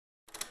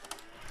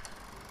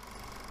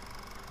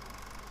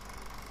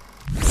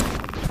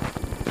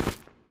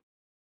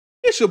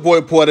It's your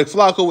boy Poetic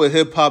Flacco with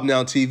Hip Hop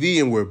Now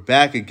TV, and we're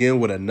back again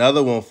with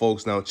another one,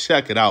 folks. Now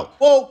check it out.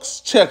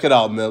 Folks, check it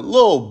out, man.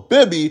 Lil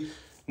Bibby,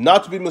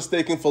 not to be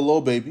mistaken for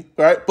Lil Baby,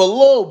 right? But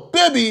Lil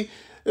Bibby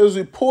is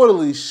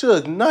reportedly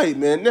Suge Knight,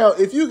 man. Now,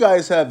 if you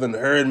guys haven't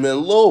heard,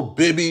 man, Lil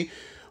Bibby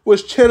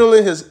was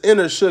channeling his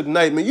inner Suge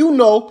Knight, man. You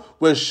know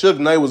when Suge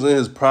Knight was in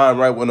his prime,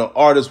 right? When an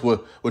artist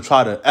would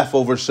try to F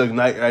over Suge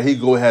Knight, right?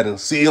 He'd go ahead and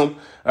see him.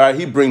 All right,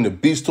 he bring the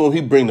beats to him. He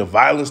bring the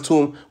violence to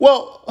him.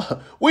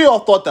 Well, we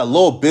all thought that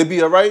Lil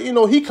Bibby, all right, you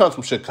know, he comes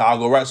from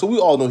Chicago, right? So we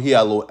all know he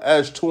had a little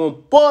edge to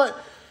him, but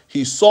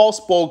he's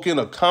soft-spoken,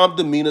 a calm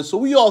demeanor. So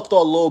we all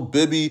thought Lil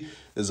Bibby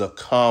is a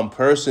calm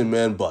person,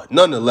 man. But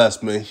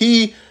nonetheless, man,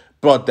 he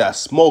brought that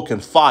smoke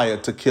and fire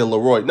to Kid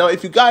Laroi. Now,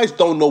 if you guys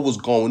don't know what's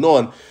going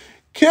on,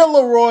 Kid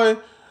Laroi,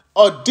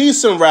 a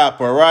decent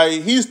rapper,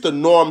 right? He's the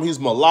norm. He's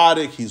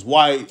melodic. He's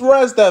white.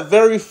 Threads that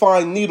very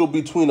fine needle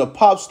between a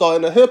pop star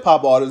and a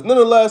hip-hop artist.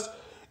 Nonetheless,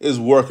 is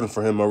working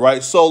for him, all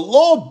right? So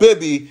Lil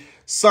Bibby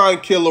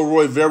signed Kid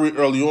Laroi very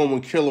early on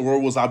when Kid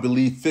Laroi was, I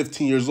believe,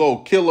 15 years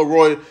old. Kid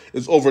Laroi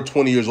is over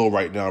 20 years old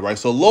right now, right?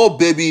 So Lil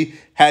Bibby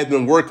had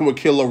been working with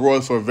Kid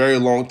Laroi for a very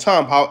long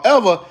time.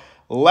 However,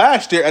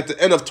 last year, at the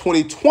end of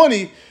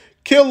 2020,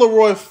 Kid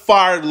Laroi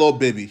fired Lil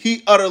Bibby.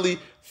 He utterly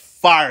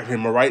fired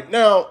him, all right?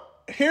 Now,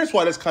 here's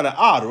why that's kind of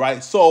odd,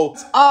 right? So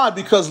it's odd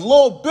because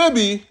Lil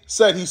Bibby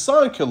said he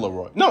signed Kid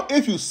Laroi. Now,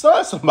 if you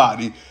sign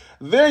somebody,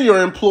 they're your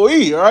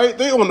employee, all right?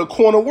 They're on the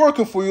corner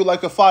working for you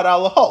like a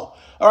 $5 hoe.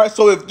 All right,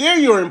 so if they're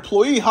your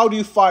employee, how do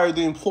you fire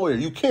the employer?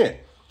 You can't.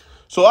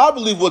 So I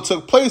believe what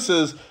took place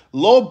is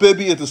Lil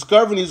Bibby is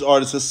discovering these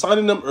artists,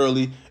 signing them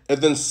early,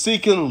 and then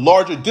seeking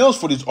larger deals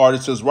for these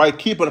artists, right?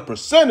 Keeping a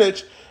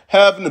percentage,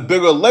 having the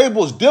bigger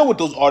labels deal with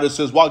those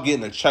artists while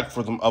getting a check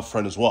for them up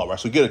front as well, right?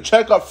 So get a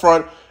check up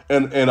front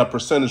and a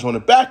percentage on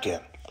the back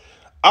end.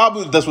 I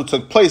believe that's what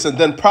took place. And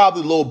then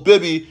probably Lil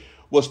Bibby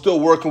was still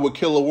working with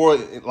Kid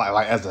Laroi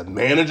like as a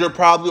manager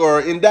probably, or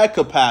in that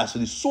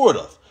capacity, sort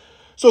of.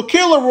 So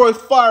Kid Laroi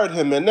fired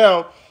him. And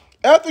now,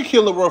 after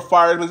Kid Laroi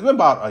fired him, it's been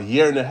about a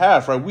year and a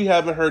half, right? We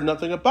haven't heard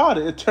nothing about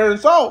it. It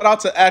turns out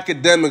to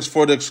Academics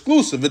for the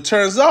exclusive. It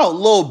turns out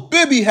Lil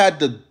Bibby had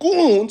the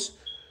Goons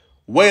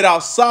wait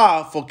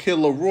outside for Kid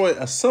Laroi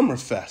at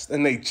Summerfest,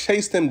 and they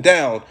chased him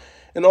down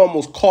and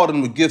almost caught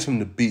him to give him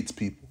the beats,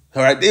 people.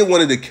 All right, they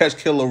wanted to catch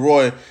Kid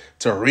Laroi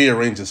to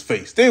rearrange his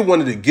face. They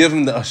wanted to give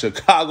him the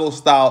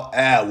Chicago-style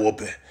ad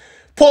whooping.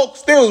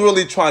 Folks, they was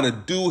really trying to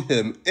do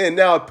him in.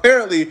 Now,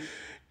 apparently,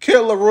 Kid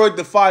Laroi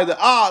defied the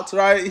odds,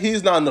 right?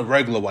 He's not a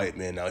regular white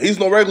man now. He's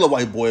no regular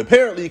white boy,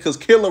 apparently, because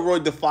Kid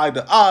Laroi defied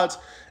the odds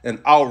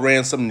and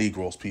outran some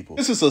Negroes, people.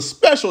 This is a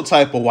special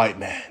type of white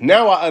man.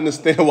 Now I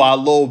understand why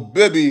Lil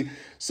Bibby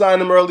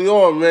signed him early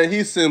on, man.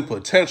 He's seen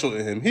potential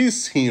in him.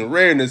 He's seen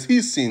rareness.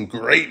 He's seen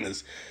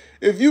greatness.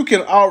 If you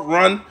can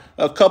outrun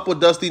a couple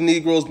dusty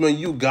Negroes, man,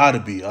 you gotta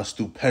be a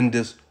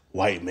stupendous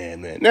white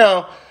man, man.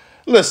 Now,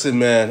 listen,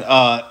 man,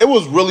 it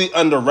was really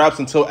under wraps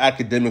until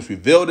Academics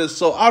revealed it,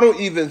 so I don't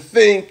even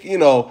think, you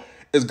know,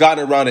 it's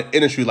gotten around the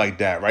industry like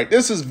that, right?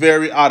 This is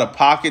very out of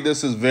pocket.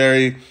 This is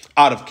very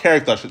out of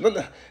character.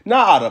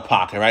 Not out of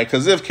pocket, right?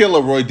 Because if Kid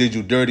Laroi did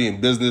you dirty in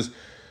business,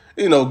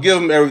 you know,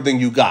 give him everything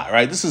you got,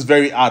 right? This is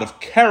very out of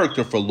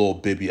character for Lil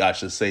Bibby, I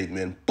should say,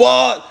 man.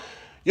 But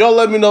y'all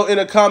let me know in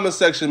the comment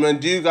section, man.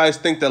 Do you guys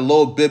think that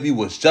Lil Bibby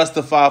was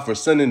justified for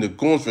sending the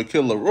Goons for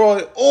Kid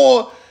Laroi?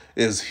 Or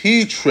is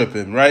he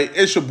tripping, right?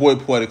 It's your boy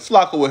Poetic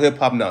Flacco with Hip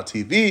Hop Now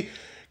TV.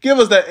 Give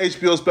us that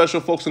HBO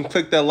special, folks, and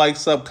click that like,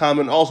 sub,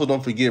 comment. Also,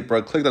 don't forget,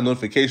 bro, click that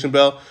notification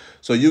bell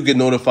so you get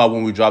notified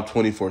when we drop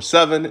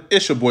 24/7.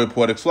 It's your boy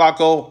Poetic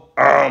Flacco.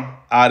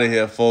 Out of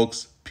here,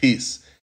 folks. Peace.